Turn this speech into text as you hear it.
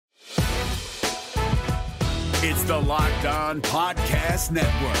It's the Locked On Podcast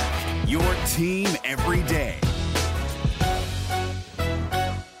Network, your team every day.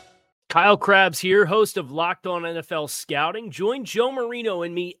 Kyle Krabs here, host of Locked On NFL Scouting. Join Joe Marino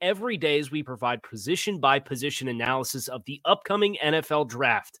and me every day as we provide position-by-position analysis of the upcoming NFL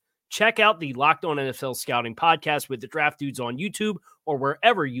Draft. Check out the Locked On NFL Scouting podcast with the Draft Dudes on YouTube or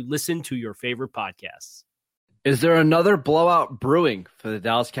wherever you listen to your favorite podcasts. Is there another blowout brewing for the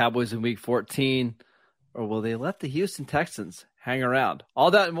Dallas Cowboys in Week 14, or will they let the Houston Texans hang around?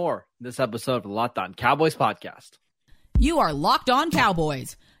 All that and more in this episode of the Locked On Cowboys podcast. You are Locked On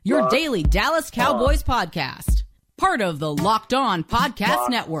Cowboys, your daily Dallas Cowboys podcast. Part of the Locked On Podcast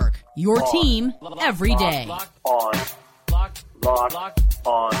Network, your team every day. Locked on Cowboys.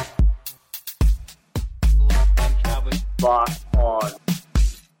 Locked on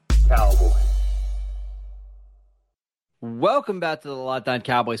Cowboys. Welcome back to the Locked On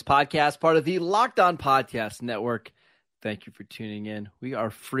Cowboys podcast, part of the Locked On Podcast Network. Thank you for tuning in. We are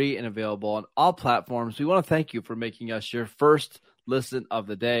free and available on all platforms. We want to thank you for making us your first listen of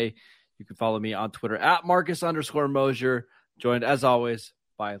the day. You can follow me on Twitter at Marcus_Mosier, joined as always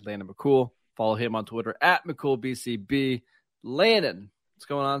by Landon McCool. Follow him on Twitter at McCoolBCB. Landon, what's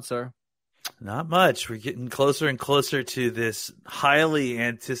going on, sir? Not much. We're getting closer and closer to this highly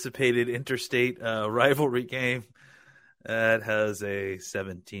anticipated interstate rivalry game that has a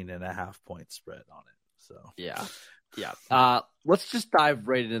 17.5-point spread on it. So yeah. Let's just dive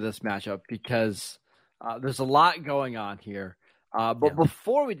right into this matchup because there's a lot going on here. But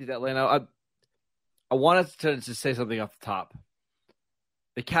before we do that, Lano, I wanted to just say something off the top.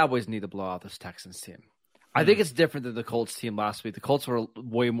 The Cowboys need to blow out this Texans team. I think it's different than the Colts team last week. The Colts were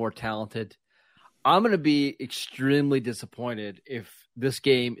way more talented. I'm going to be extremely disappointed if this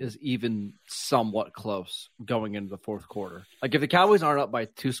game is even somewhat close going into the fourth quarter. Like, if the Cowboys aren't up by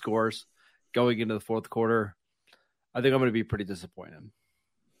 2 scores going into the fourth quarter, I think I'm going to be pretty disappointed.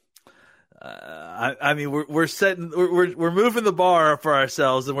 I mean, we're moving the bar for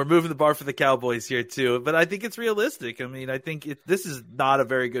ourselves, and we're moving the bar for the Cowboys here too. But I think it's realistic. I mean, I think this is not a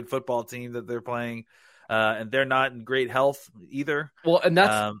very good football team that they're playing, and they're not in great health either. Well, and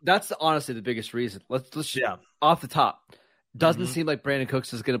that's honestly the biggest reason. Let's off the top. Doesn't seem like Brandon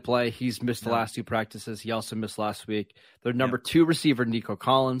Cooks is going to play. He's missed the last 2 practices. He also missed last week. Their number 2 receiver, Nico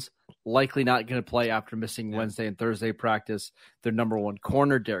Collins, likely not going to play after missing Wednesday and Thursday practice. Their number 1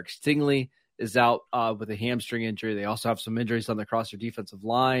 corner, Derek Stingley, is out with a hamstring injury. They also have some injuries on across their defensive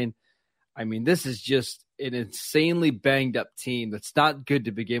line. I mean, this is just an insanely banged up team that's not good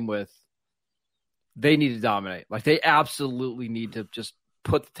to begin with. They need to dominate. Like, they absolutely need to just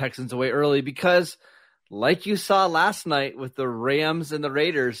put the Texans away early because, like you saw last night with the Rams and the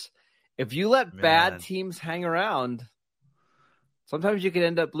Raiders, if you let bad teams hang around, sometimes you can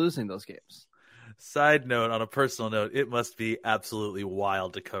end up losing those games. Side note, on a personal note, it must be absolutely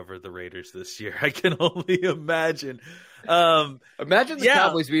wild to cover the Raiders this year. I can only imagine. Imagine the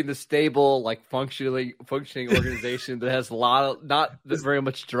Cowboys being the stable, like functioning organization that has a lot of not very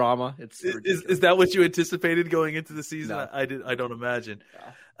much drama. Is that what you anticipated going into the season? No. I don't imagine.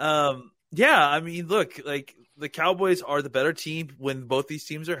 Yeah. I mean, look, like, the Cowboys are the better team when both these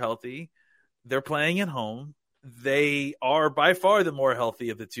teams are healthy. They're playing at home. They are by far the more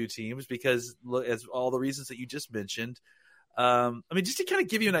healthy of the 2 teams because, as all the reasons that you just mentioned. I mean, just to kind of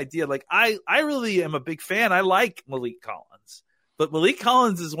give you an idea, like, I really am a big fan. I like Malik Collins, but Malik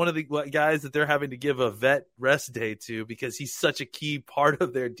Collins is one of the guys that they're having to give a vet rest day to because he's such a key part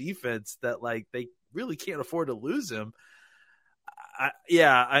of their defense that, like, they really can't afford to lose him.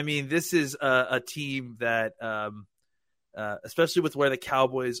 I mean, this is a team that, especially with where the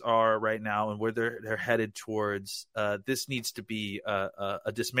Cowboys are right now and where they're headed towards, this needs to be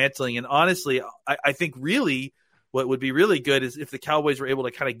a dismantling. And honestly, I think really what would be really good is if the Cowboys were able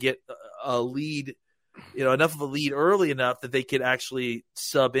to kind of get a lead, enough of a lead early enough that they could actually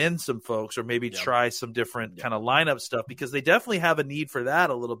sub in some folks or maybe try some different kind of lineup stuff, because they definitely have a need for that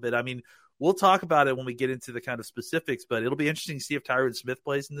a little bit. I mean, we'll talk about it when we get into the kind of specifics, but it'll be interesting to see if Tyron Smith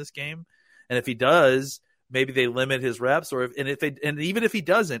plays in this game. And if he does, maybe they limit his reps, and even if he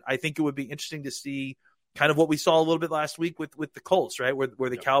doesn't, I think it would be interesting to see kind of what we saw a little bit last week with the Colts, right? Where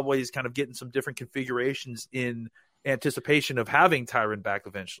the Cowboys kind of getting some different configurations in anticipation of having Tyron back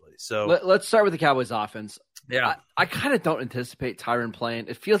eventually. So let's start with the Cowboys offense. Yeah. I kind of don't anticipate Tyron playing.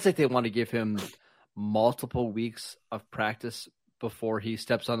 It feels like they want to give him multiple weeks of practice before he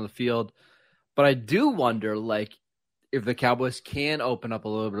steps on the field. But I do wonder, like, if the Cowboys can open up a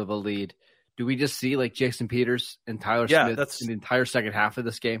little bit of a lead, do we just see like Jason Peters and Tyler Smith in the entire second half of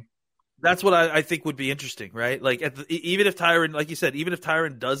this game? That's what I think would be interesting, right? Like, even if Tyron, like you said, even if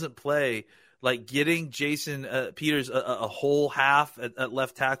Tyron doesn't play, like getting Jason Peters a whole half at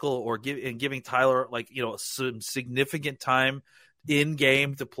left tackle, or giving Tyler some significant time in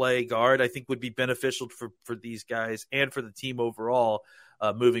game to play guard, I think would be beneficial for these guys and for the team overall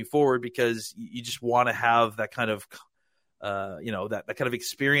moving forward, because you just want to have that kind of that kind of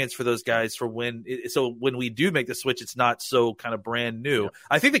experience for those guys for when we do make the switch, it's not so kind of brand new. Yep.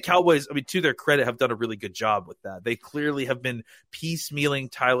 I think the Cowboys, to their credit, have done a really good job with that. They clearly have been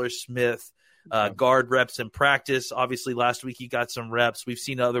piecemealing Tyler Smith guard reps in practice. Obviously last week he got some reps. We've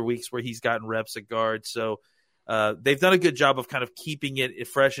seen other weeks where he's gotten reps at guard. So they've done a good job of kind of keeping it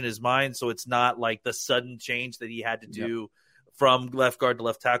fresh in his mind, so it's not like the sudden change that he had to do from left guard to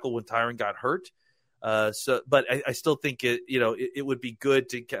left tackle when Tyron got hurt. But I still think it would be good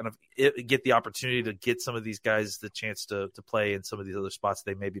to kind of get the opportunity to get some of these guys the chance to play in some of these other spots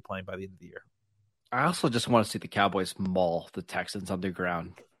they may be playing by the end of the year. I also just want to see the Cowboys maul the Texans on the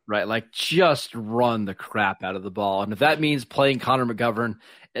ground, right? Like, just run the crap out of the ball. And if that means playing Connor McGovern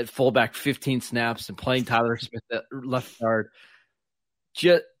at fullback 15 snaps and playing Tyler Smith at left guard,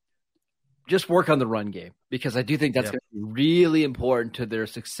 just work on the run game, because I do think that's going to be really important to their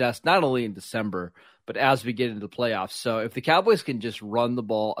success, not only in December, but as we get into the playoffs. So if the Cowboys can just run the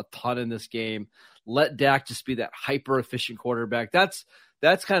ball a ton in this game, let Dak just be that hyper-efficient quarterback, that's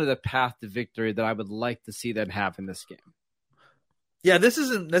kind of the path to victory that I would like to see them have in this game. Yeah, this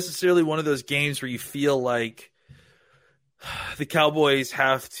isn't necessarily one of those games where you feel like the Cowboys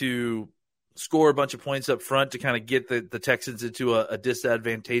have to score a bunch of points up front to kind of get the Texans into a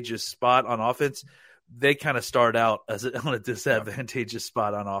disadvantageous spot on offense. They kind of start out on a disadvantageous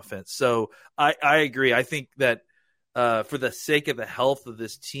spot on offense. So I agree. I think that for the sake of the health of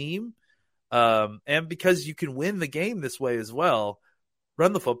this team, and because you can win the game this way as well,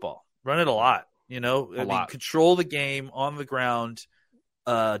 run the football. Run it a lot. Control the game on the ground.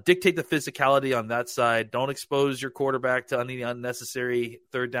 Dictate the physicality on that side. Don't expose your quarterback to any unnecessary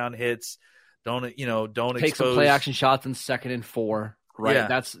third down hits. Don't take some play action shots in 2nd and 4.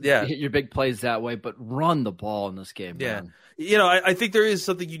 Right. Hit your big plays that way, but run the ball in this game. Yeah. Man. I think there is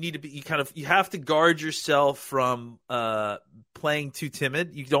something you need to be, you have to guard yourself from playing too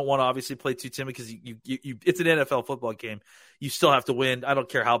timid. You don't want to obviously play too timid, because you it's an NFL football game. You still have to win. I don't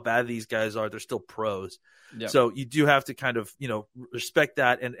care how bad these guys are. They're still pros. Yep. So you do have to kind of, respect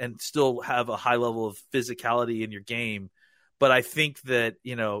that and still have a high level of physicality in your game. But I think that,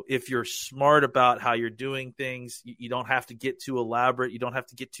 if you're smart about how you're doing things, you don't have to get too elaborate. You don't have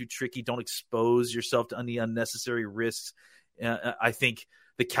to get too tricky. Don't expose yourself to any unnecessary risks. I think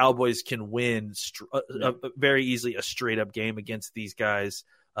the Cowboys can win very easily a straight-up game against these guys,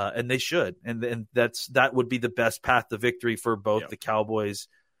 and they should. And that would be the best path to victory for both the Cowboys.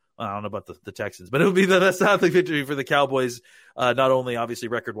 I don't know about the Texans, but it would be the best path to victory for the Cowboys, not only obviously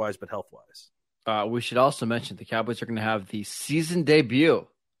record-wise, but health-wise. We should also mention the Cowboys are going to have the season debut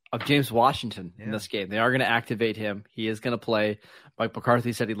of James Washington in this game. They are going to activate him. He is going to play. Mike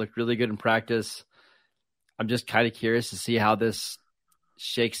McCarthy said he looked really good in practice. I'm just kind of curious to see how this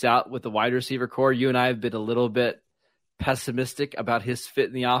shakes out with the wide receiver core. You and I have been a little bit pessimistic about his fit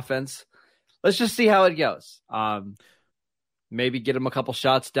in the offense. Let's just see how it goes. Maybe get him a couple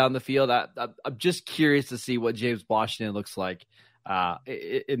shots down the field. I'm just curious to see what James Washington looks like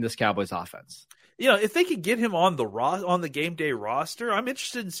in this Cowboys offense. If they could get him on the game day roster, I'm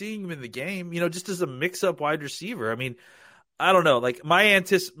interested in seeing him in the game, just as a mix-up wide receiver. I mean, I don't know. Like, my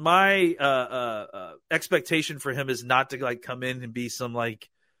expectation for him is not to come in and be some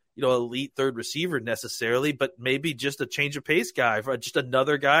elite third receiver necessarily, but maybe just a change of pace guy, just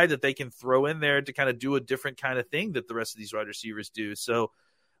another guy that they can throw in there to kind of do a different kind of thing that the rest of these wide receivers do. So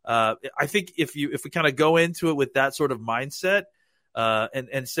I think if we kind of go into it with that sort of mindset,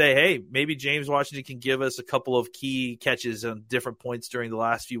 and say, hey, maybe James Washington can give us a couple of key catches on different points during the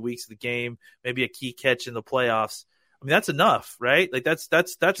last few weeks of the game, maybe a key catch in the playoffs. I mean, that's enough, right? Like that's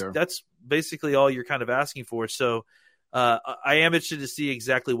basically all you're kind of asking for. So I am interested to see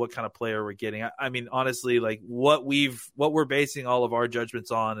exactly what kind of player we're getting. I mean, honestly, like what we're basing all of our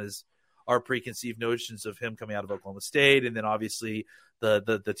judgments on is our preconceived notions of him coming out of Oklahoma State, and then obviously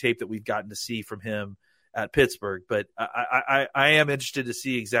the tape that we've gotten to see from him at Pittsburgh. But I am interested to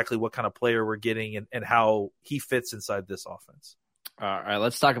see exactly what kind of player we're getting and how he fits inside this offense. All right,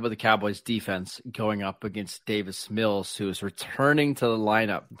 let's talk about the Cowboys defense going up against Davis Mills, who is returning to the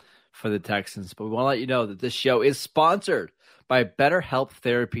lineup for the Texans. But we want to let you know that this show is sponsored by BetterHelp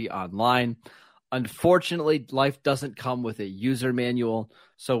Therapy Online. Unfortunately, life doesn't come with a user manual.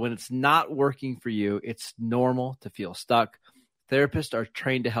 So when it's not working for you, it's normal to feel stuck. Therapists are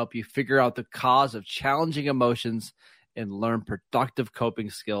trained to help you figure out the cause of challenging emotions and learn productive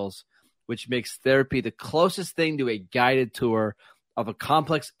coping skills. which makes therapy the closest thing to a guided tour of a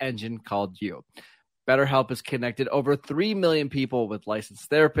complex engine called you. BetterHelp has connected over 3 million people with licensed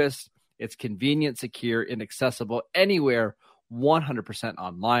therapists. It's convenient, secure, and accessible anywhere, 100%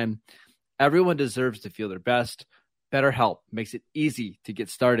 online. Everyone deserves to feel their best. BetterHelp makes it easy to get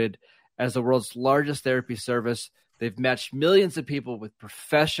started. As the world's largest therapy service, they've matched millions of people with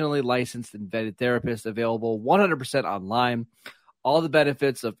professionally licensed and vetted therapists available 100% online. All the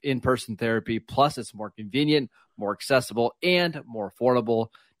benefits of in-person therapy, plus it's more convenient, more accessible, and more affordable.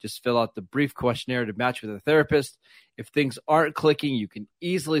 Just fill out the brief questionnaire to match with a therapist. If things aren't clicking, you can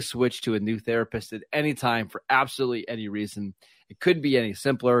easily switch to a new therapist at any time for absolutely any reason. It couldn't be any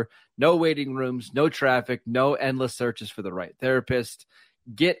simpler. No waiting rooms, no traffic, no endless searches for the right therapist.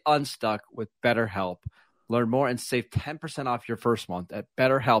 Get unstuck with BetterHelp. Learn more and save 10% off your first month at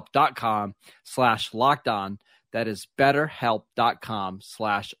betterhelp.com/lockedon. That is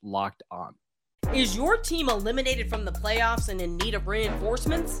betterhelp.com/lockedon. Is your team eliminated from the playoffs and in need of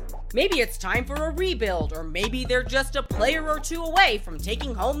reinforcements? Maybe it's time for a rebuild, or maybe they're just a player or two away from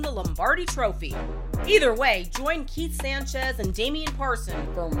taking home the Lombardi Trophy. Either way, join Keith Sanchez and Damian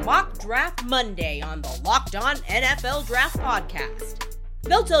Parson for Mock Draft Monday on the Locked On NFL Draft Podcast.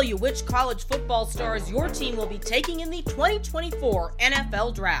 They'll tell you which college football stars your team will be taking in the 2024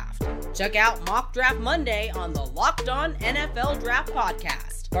 NFL Draft. Check out Mock Draft Monday on the Locked On NFL Draft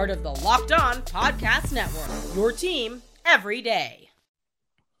Podcast, part of the Locked On Podcast Network, your team every day.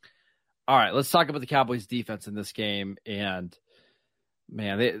 All right, let's talk about the Cowboys defense in this game. And,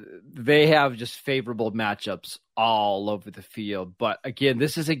 man, they have just favorable matchups all over the field. But, again,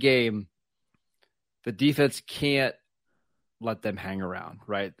 this is a game the defense can't let them hang around,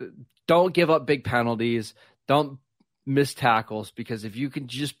 right? Don't give up big penalties. Don't miss tackles, because if you can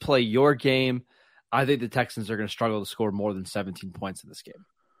just play your game, I think the Texans are going to struggle to score more than 17 points in this game.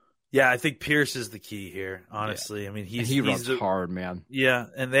 Yeah, I think Pierce is the key here, honestly. Yeah. I mean, he runs hard, man. Yeah,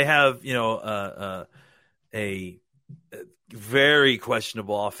 and they have, a very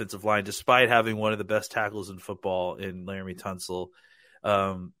questionable offensive line, despite having one of the best tackles in football in Laramie Tunsil.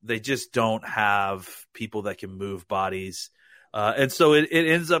 They just don't have people that can move bodies. And so it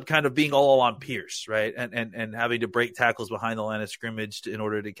ends up kind of being all on Pierce, right? And having to break tackles behind the line of scrimmage in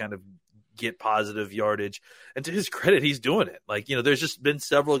order to kind of get positive yardage. And to his credit, he's doing it. Like, there's just been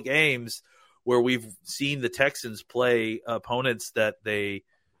several games where we've seen the Texans play opponents that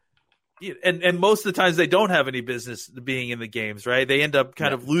and most of the times they don't have any business being in the games, right? They end up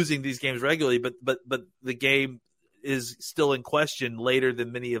kind of losing these games regularly, but the game is still in question later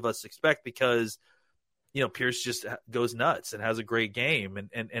than many of us expect, because Pierce just goes nuts and has a great game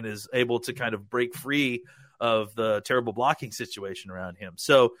and is able to kind of break free of the terrible blocking situation around him.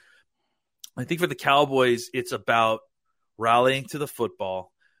 So I think for the Cowboys, it's about rallying to the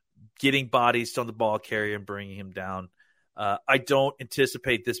football, getting bodies on the ball carrier and bringing him down. I don't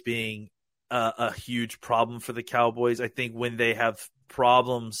anticipate this being a huge problem for the Cowboys. I think when they have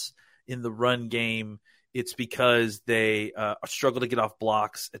problems in the run game, it's because they struggle to get off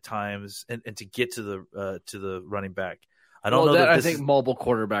blocks at times and to get to the running back. I don't know. I think mobile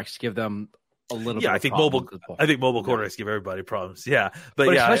quarterbacks give them a little bit. I think mobile quarterbacks give everybody problems. Yeah,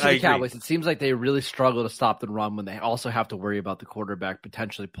 but yeah, especially the Cowboys, it seems like they really struggle to stop the run when they also have to worry about the quarterback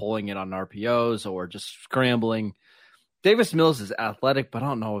potentially pulling it on RPOs or just scrambling. Davis Mills is athletic, but I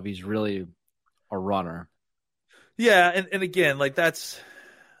don't know if he's really a runner. Yeah, and again, like that's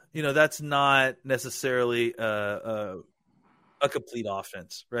not necessarily a complete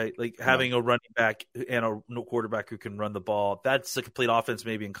offense, right? Like having a running back and a quarterback who can run the ball, that's a complete offense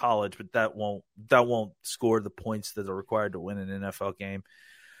maybe in college, but that won't score the points that are required to win an NFL game.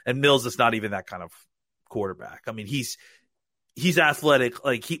 And Mills is not even that kind of quarterback. I mean, he's athletic,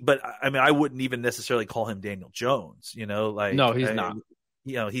 but I wouldn't even necessarily call him Daniel Jones, No, he's not.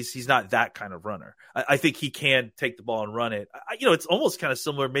 He's not that kind of runner. I think he can take the ball and run it. It's almost kind of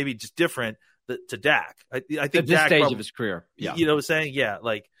similar, maybe just different to Dak. I think at this Dak stage of his career, yeah. You know what I'm saying? Yeah,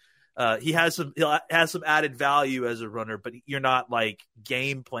 he has some added value as a runner, but you're not like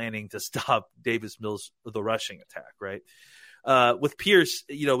game planning to stop Davis Mills the rushing attack, right? With Pierce,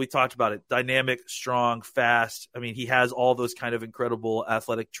 we talked about it. Dynamic, strong, fast. I mean, he has all those kind of incredible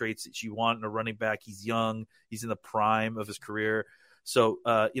athletic traits that you want in a running back. He's young. He's in the prime of his career. So,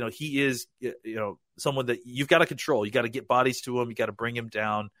 he is, someone that you've got to control. You got to get bodies to him. You got to bring him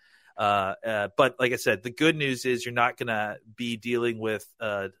down. But like I said, the good news is you're not going to be dealing with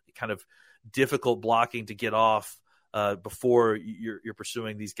kind of difficult blocking to get off before you're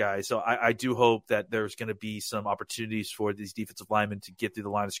pursuing these guys. So I do hope that there's going to be some opportunities for these defensive linemen to get through the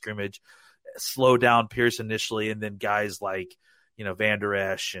line of scrimmage, slow down Pierce initially, and then guys like Van Der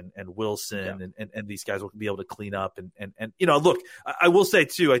Esch and Wilson and these guys will be able to clean up. And look, I will say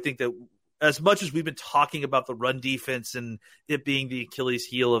too, I think that as much as we've been talking about the run defense and it being the Achilles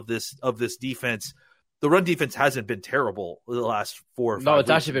heel of this defense, the run defense hasn't been terrible the last 4 or 5 No, it's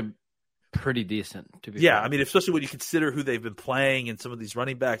weeks. actually been pretty decent, to be fair. I mean, especially when you consider who they've been playing and some of these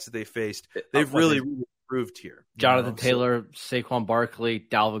running backs that they faced, they've really improved here. Jonathan Taylor, Saquon Barkley,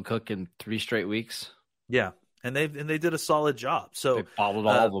 Dalvin Cook in 3 straight weeks. Yeah, and they did a solid job. So they bottled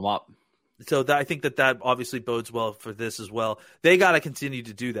all of them up. So I think that obviously bodes well for this as well. They got to continue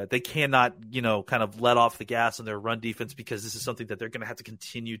to do that. They cannot, kind of let off the gas on their run defense because this is something that they're going to have to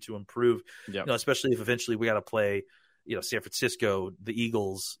continue to improve. Yep. Especially if eventually we got to play, San Francisco, the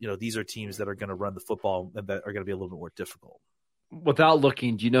Eagles. These are teams that are going to run the football and that are going to be a little bit more difficult. Without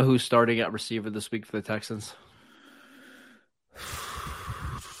looking, do you know who's starting at receiver this week for the Texans?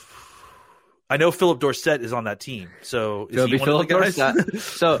 I know Philip Dorsett is on that team. So is It'll he be one Philip of the guys? Dorsett.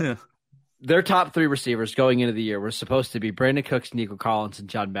 So their top 3 receivers going into the year were supposed to be Brandon Cooks, Nico Collins, and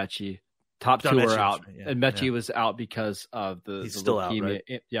John Mechie. Top 2 are out, right, and Mechie was out because of he's still leukemia. out,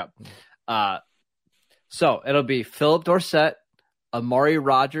 right? Yep. So it'll be Philip Dorsett, Amari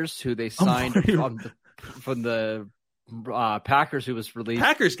Rodgers, who they signed from the Packers, who was released.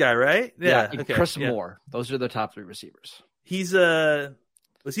 Packers guy, right? Yeah. And okay. Chris Moore. Those are their top 3 receivers. He's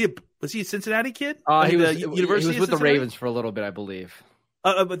was he a Cincinnati kid? He was University with the Ravens for a little bit, I believe.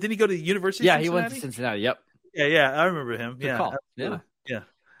 But didn't he go to the University of Cincinnati? He went to Cincinnati, yep. Yeah, I remember him. Good call. Yeah.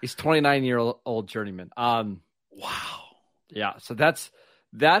 He's 29-year-old journeyman. Wow. Yeah, so that's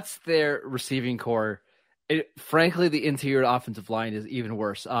their receiving core. Frankly, the interior offensive line is even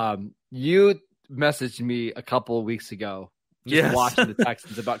worse. You messaged me a couple of weeks ago watching the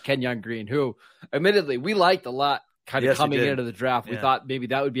Texans about Kenyon Green, who admittedly we liked a lot coming into the draft. We thought maybe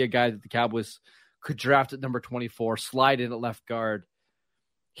that would be a guy that the Cowboys could draft at number 24, slide in at left guard.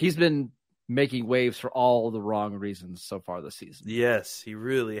 He's been making waves for all the wrong reasons so far this season. Yes, he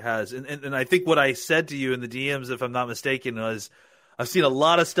really has. And I think what I said to you in the DMs, if I'm not mistaken, was I've seen a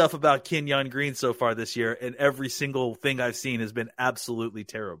lot of stuff about Kenyon Green so far this year, and every single thing I've seen has been absolutely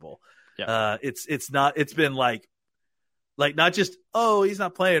terrible. Yeah. It's been like not just, he's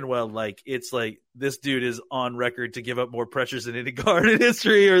not playing well. Like, it's like this dude is on record to give up more pressures than any guard in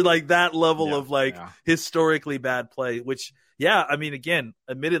history, or like that level of historically bad play, which, I mean, again,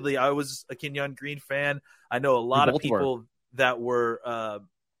 admittedly, I was a Kenyon Green fan. I know a lot of people that were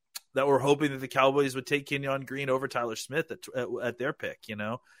hoping that the Cowboys would take Kenyon Green over Tyler Smith at their pick,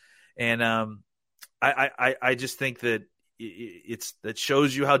 and I just think that that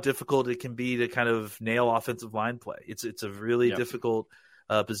shows you how difficult it can be to kind of nail offensive line play. It's a really difficult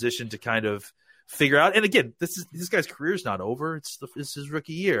position to kind of figure out. And again, this guy's career is not over. It's his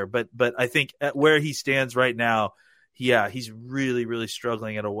rookie year, but I think at where he stands right now, he's really, really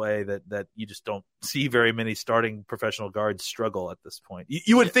struggling in a way that you just don't see very many starting professional guards struggle at this point.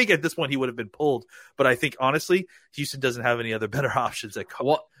 You would think at this point he would have been pulled, but I think honestly, Houston doesn't have any other better options at cover.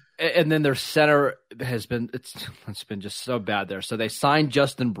 Well, and then their center has been it's been just so bad there. So they signed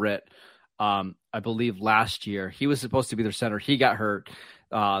Justin Britt, I believe last year. He was supposed to be their center. He got hurt.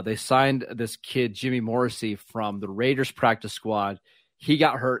 They signed this kid Jimmy Morrissey from the Raiders practice squad. He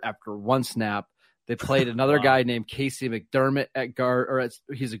got hurt after 1 snap. They played another guy named Casey McDermott at guard,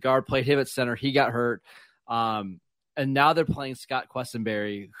 he's a guard. Played him at center. He got hurt. And now they're playing Scott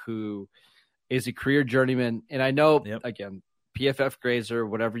Quessenberry, who is a career journeyman. And I know again, PFF grades or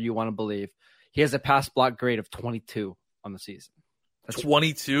whatever you want to believe, he has a pass block grade of 22 on the season. That's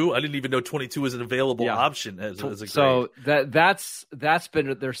 22. I didn't even know 22 was an available option as a grade. So that's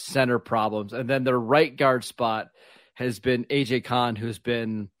been their center problems. And then their right guard spot has been AJ Khan, who's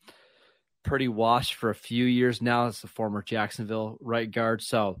been pretty washed for a few years now as the former Jacksonville right guard.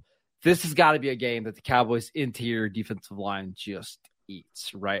 So this has got to be a game that the Cowboys interior defensive line just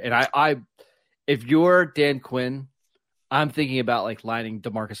eats, right? And I if you're Dan Quinn, I'm thinking about like lining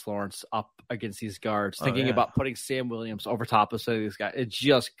DeMarcus Lawrence up against these guards, thinking about putting Sam Williams over top of some of these guys. It's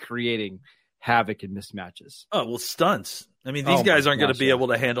just creating havoc and mismatches. Oh, well, stunts. I mean, these guys aren't going to be able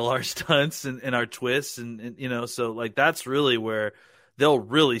to handle our stunts and our twists. And, so like, that's really where they'll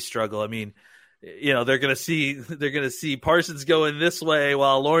really struggle. I mean, they're going to see Parsons going this way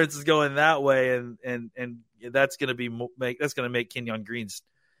while Lawrence is going that way. And that's going to make Kenyon Green's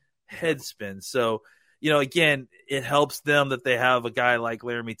head spin. So, again, it helps them that they have a guy like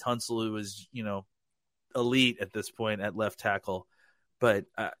Laramie Tunsil who is, elite at this point at left tackle. But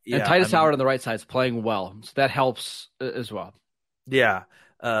and Titus Howard on the right side is playing well, so that helps as well. Yeah,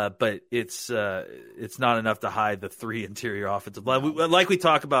 But it's not enough to hide the 3 interior offensive line. Like we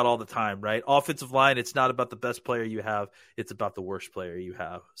talk about all the time, right? Offensive line, it's not about the best player you have. It's about the worst player you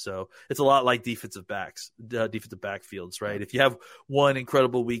have. So it's a lot like defensive backfields, right? If you have one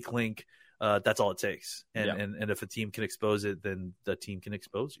incredible weak link, that's all it takes. And if a team can expose it, then the team can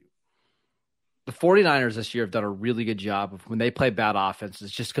expose you. The 49ers this year have done a really good job of when they play bad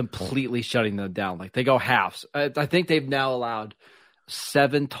offenses, just completely shutting them down. Like they go halves. I think they've now allowed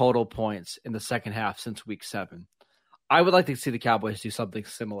 7 total points in the second half since week 7. I would like to see the Cowboys do something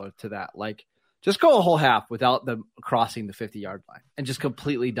similar to that. Like just go a whole half without them crossing the 50-yard line and just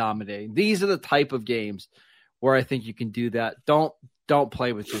completely dominating. These are the type of games where I think you can do that. Don't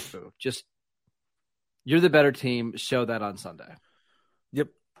play with your food. Just you're the better team. Show that on Sunday. Yep.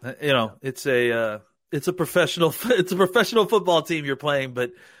 It's a professional football team you're playing,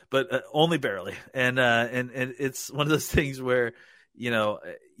 but only barely. And it's one of those things where,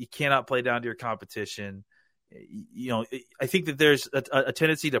 you cannot play down to your competition. I think that there's a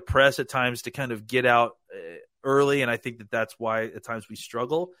tendency to press at times to kind of get out early. And I think that's why at times we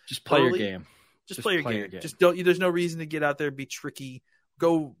struggle. Just play your game. Just play your game. Just there's no reason to get out there, be tricky,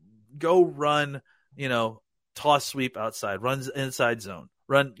 go run, toss sweep outside, runs inside zone.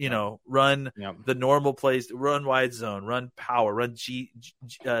 Run the normal plays, run wide zone, run power, run G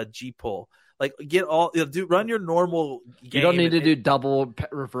pull. Like run your normal game. You don't need to do double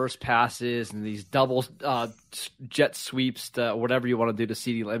reverse passes and these double jet sweeps to whatever you want to do to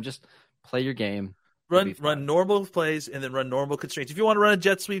CeeDee Lamb. Just play your game. Run normal plays and then run normal constraints. If you want to run a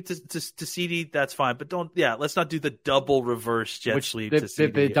jet sweep to CeeDee, that's fine. But let's not do the double reverse jet sweep to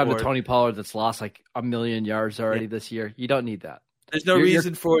CeeDee. They've done to Tony Pollard that's lost like 1 million yards already this year. You don't need that. There's no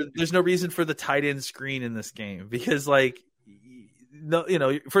reason for the tight end screen in this game because first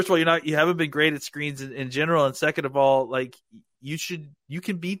of all, you haven't been great at screens in general, and second of all, like you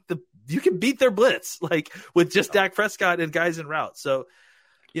can beat their blitz like with just Dak Prescott and guys in route. So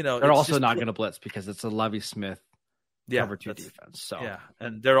they're also not going to blitz because it's a Lovie Smith cover 2 defense. So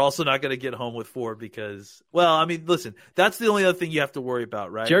and they're also not going to get home with 4 because listen, that's the only other thing you have to worry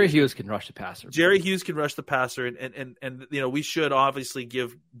about, right? Jerry Hughes can rush the passer. And we should obviously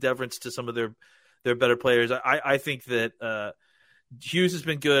give deference to some of their better players. I think that Hughes has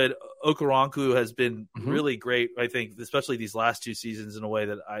been good. Okoronkwo has been really great, I think, especially these last 2 seasons in a way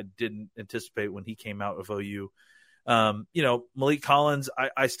that I didn't anticipate when he came out of OU. Malik Collins,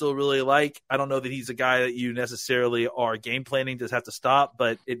 I still really like. I don't know that he's a guy that you necessarily are game planning to have to stop,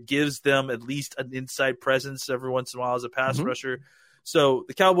 but it gives them at least an inside presence every once in a while as a pass rusher. So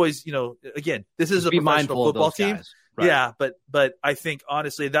the Cowboys, again, this is a professional football team. Right. Yeah, but I think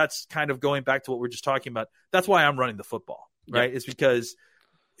honestly that's kind of going back to what we're just talking about. That's why I'm running the football, right? Yep. It's because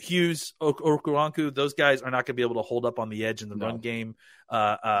Hughes, Okoronkwo, those guys are not going to be able to hold up on the edge in the run game.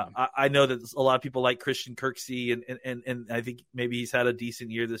 I know that a lot of people like Christian Kirksey, and I think maybe he's had a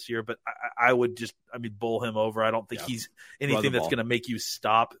decent year this year, but I would just, bowl him over. I don't think he's anything that's going to make you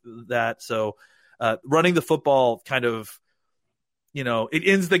stop that. So running the football kind of, it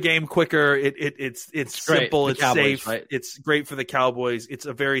ends the game quicker. It's simple. It's Cowboys, safe. Right? It's great for the Cowboys. It's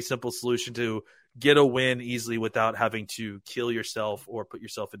a very simple solution to get a win easily without having to kill yourself or put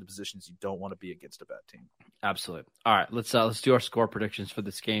yourself into positions you don't want to be against a bad team. Absolutely. All right, let's do our score predictions for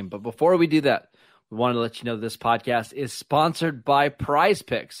this game. But before we do that, we wanted to let you know this podcast is sponsored by Prize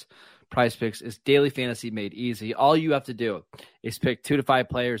Picks. Prize Picks is daily fantasy made easy. All you have to do is pick 2 to 5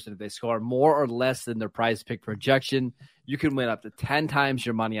 players, and if they score more or less than their Prize Pick projection, you can win up to 10 times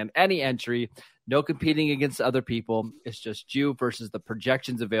your money on any entry. No competing against other people. It's just you versus the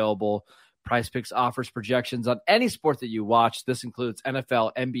projections available. Prize Picks offers projections on any sport that you watch. This includes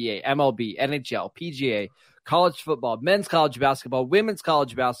NFL, NBA, MLB, NHL, PGA, college football, men's college basketball, women's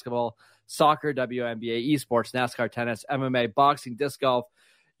college basketball, soccer, WNBA, esports, NASCAR, tennis, MMA, boxing, disc golf,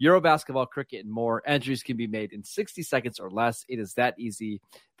 Euro basketball, cricket, and more. Entries can be made in 60 seconds or less. It is that easy.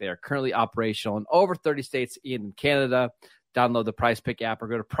 They are currently operational in over 30 states and in Canada. Download the Prize Pick app or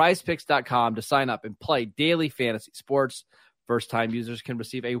go to prizepicks.com to sign up and play daily fantasy sports. First-time users can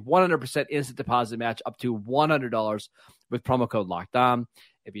receive a 100% instant deposit match up to $100 with promo code LOCKEDON.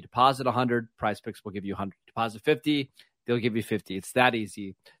 If you deposit $100, Prize Picks will give you $100. Deposit $50, they'll give you $50. It's that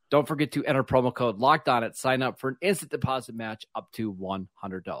easy. Don't forget to enter promo code LOCKEDON at sign up for an instant deposit match up to $100.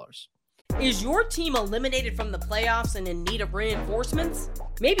 Is your team eliminated from the playoffs and in need of reinforcements?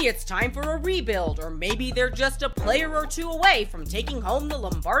 Maybe it's time for a rebuild, or maybe they're just a player or 2 away from taking home the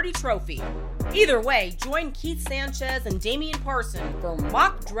Lombardi Trophy. Either way, join Keith Sanchez and Damian Parson for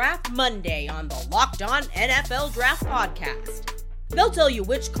Mock Draft Monday on the Locked On NFL Draft Podcast. They'll tell you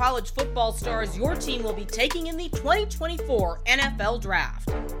which college football stars your team will be taking in the 2024 NFL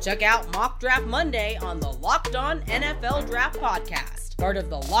Draft. Check out Mock Draft Monday on the Locked On NFL Draft Podcast, part of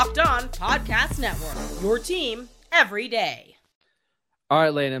the Locked On Podcast Network, your team every day. All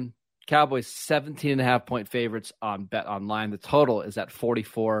right, Landon. Cowboys 17.5-point favorites on Bet Online. The total is at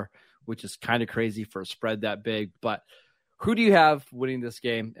 44, which is kind of crazy for a spread that big. But who do you have winning this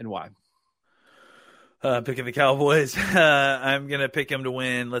game and why? Picking the Cowboys. I'm going to pick them to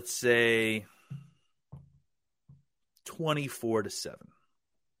win, let's say, 24-7.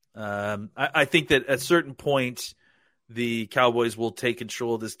 I think that at a certain point, the Cowboys will take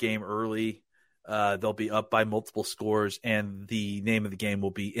control of this game early. They'll be up by multiple scores, and the name of the game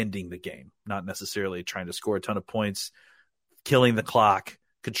will be ending the game, not necessarily trying to score a ton of points, killing the clock,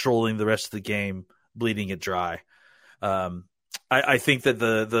 controlling the rest of the game, bleeding it dry. I think that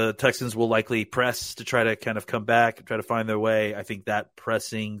the Texans will likely press to try to kind of come back, try to find their way. I think that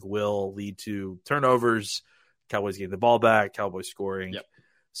pressing will lead to turnovers, Cowboys getting the ball back, Cowboys scoring. Yep.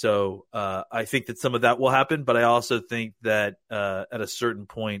 So I think that some of that will happen, but I also think that at a certain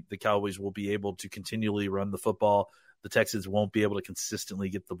point, the Cowboys will be able to continually run the football. The Texans won't be able to consistently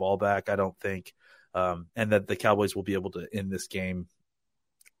get the ball back, I don't think, and that the Cowboys will be able to end this game.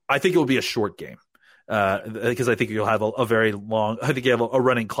 I think it will be a short game because I think you'll have a very long – I think you have a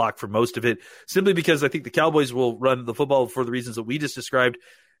running clock for most of it, simply because I think the Cowboys will run the football for the reasons that we just described.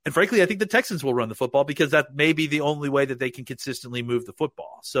 And frankly, I think the Texans will run the football because that may be the only way that they can consistently move the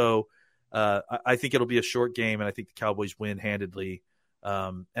football. So I think it'll be a short game, and I think the Cowboys win handedly.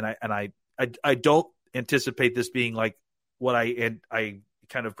 And I don't anticipate this being like what I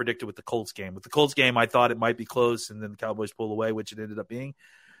kind of predicted with the Colts game. With the Colts game, I thought it might be close, and then the Cowboys pull away, which it ended up being.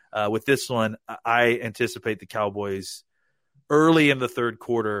 With this one, I anticipate the Cowboys early in the third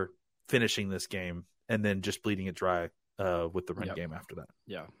quarter finishing this game and then just bleeding it dry. With the run game after that.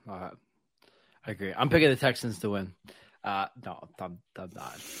 Yeah, I agree. I'm picking the Texans to win. No, I'm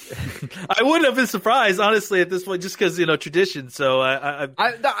not. I wouldn't have been surprised, honestly, at this point, just because, tradition. So I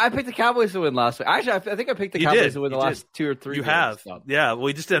picked the Cowboys to win last week. Actually, I think I picked the Cowboys to win the last 2 or 3 You games, have. So. Yeah,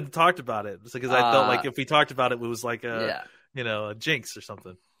 we just hadn't talked about it. Because I felt like if we talked about it, it was like a jinx or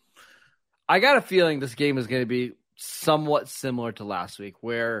something. I got a feeling this game is going to be somewhat similar to last week,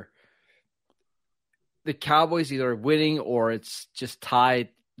 where the Cowboys either are winning or it's just tied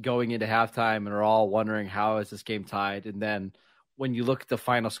going into halftime and are all wondering how is this game tied. And then when you look at the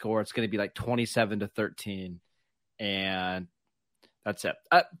final score, it's going to be like 27-13. And that's it.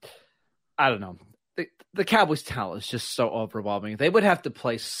 I don't know. The Cowboys' talent is just so overwhelming. They would have to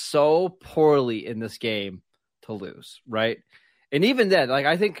play so poorly in this game to lose, right? And even then,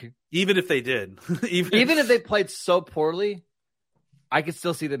 I think even if they did, even if they played so poorly, I could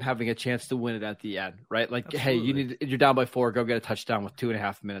still see them having a chance to win it at the end, right? Absolutely. Hey, you're down by 4, go get a touchdown with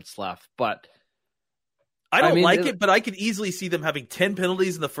 2.5 minutes left. But I don't like it, but I could easily see them having 10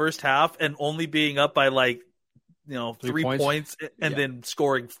 penalties in the first half and only being up by 3 points and then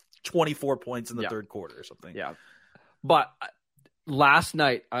scoring 24 points in the third quarter or something. Yeah. But last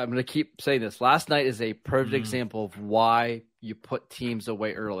night, I'm going to keep saying this. Last night is a perfect example of why you put teams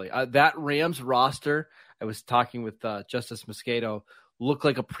away early. That Rams roster, I was talking with Justice Moscato, looked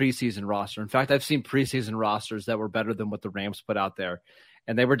like a preseason roster. In fact, I've seen preseason rosters that were better than what the Rams put out there.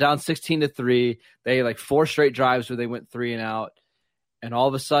 And they were down 16-3. They had 4 straight drives where they went 3 and out. And all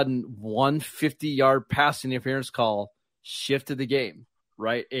of a sudden, 150-yard pass interference call shifted the game,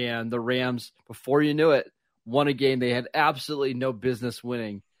 right? And the Rams, before you knew it, won a game they had absolutely no business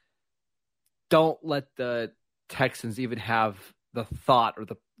winning. Don't let the Texans even have the thought or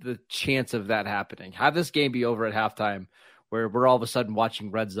the chance of that happening. Have this game be over at halftime where we're all of a sudden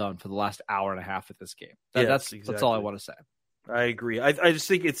watching Red Zone for the last hour and a half of this game. That's all I want to say. I agree. I just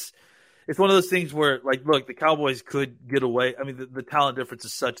think it's one of those things where, look, the Cowboys could get away. I mean, the talent difference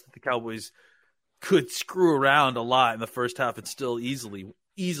is such that the Cowboys could screw around a lot in the first half and still easily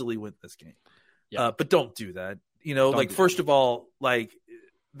win this game. Yeah. But don't do that. First of all,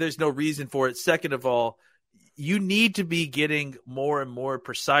 there's no reason for it. Second of all, you need to be getting more and more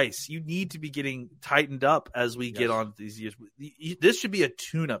precise. You need to be getting tightened up as we get on these years. This should be a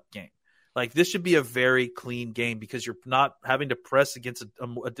tune-up game. This should be a very clean game because you're not having to press against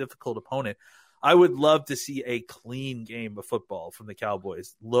a difficult opponent. I would love to see a clean game of football from the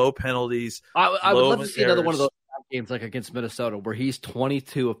Cowboys. Low penalties. I would love to see another one of those games against Minnesota where he's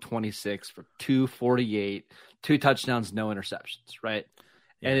 22 of 26 for 248, 2 touchdowns, no interceptions, right?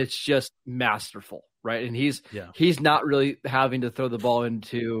 Yeah. And it's just masterful. Right. And he's not really having to throw the ball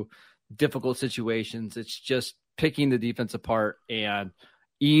into difficult situations. It's just picking the defense apart and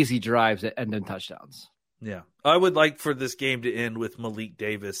easy drives that end in touchdowns. Yeah. I would like for this game to end with Malik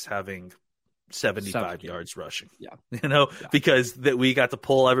Davis having 75 yards rushing. Yeah. Because that we got to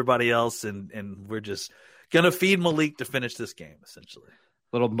pull everybody else and we're just going to feed Malik to finish this game, essentially.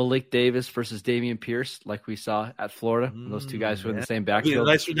 Little Malik Davis versus Dameon Pierce, like we saw at Florida. Those two guys were in the same backfield.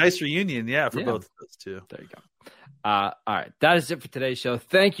 Nice reunion, for both of those two. There you go. All right. That is it for today's show.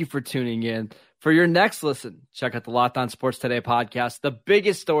 Thank you for tuning in. For your next listen, check out the Locked On Sports Today podcast, the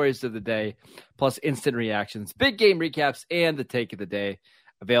biggest stories of the day, plus instant reactions, big game recaps, and the take of the day.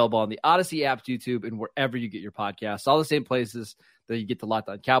 Available on the Odyssey app, YouTube, and wherever you get your podcasts. All the same places that you get the Locked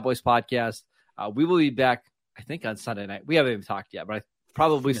On Cowboys podcast. We will be back, I think, on Sunday night. We haven't even talked yet, but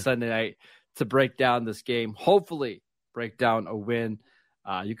probably Sunday night to break down this game. Hopefully, break down a win.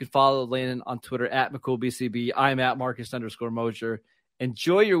 You can follow Landon on Twitter at McCoolBCB. I'm at Marcus_Mosher.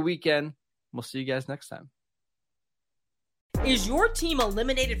 Enjoy your weekend. We'll see you guys next time. Is your team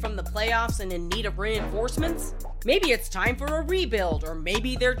eliminated from the playoffs and in need of reinforcements? Maybe it's time for a rebuild, or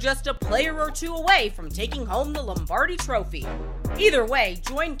maybe they're just a player or two away from taking home the Lombardi Trophy. Either way,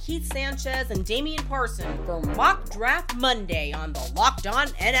 join Keith Sanchez and Damian Parson for Mock Draft Monday on the Locked On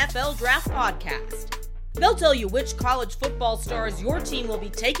NFL Draft Podcast. They'll tell you which college football stars your team will be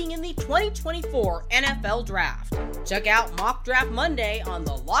taking in the 2024 NFL Draft. Check out Mock Draft Monday on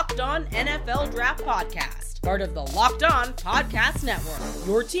the Locked On NFL Draft Podcast, part of the Locked On Podcast Network,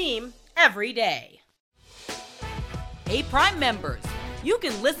 your team every day. Hey, Prime members, you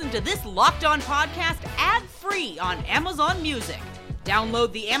can listen to this Locked On podcast ad-free on Amazon Music.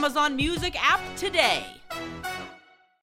 Download the Amazon Music app today.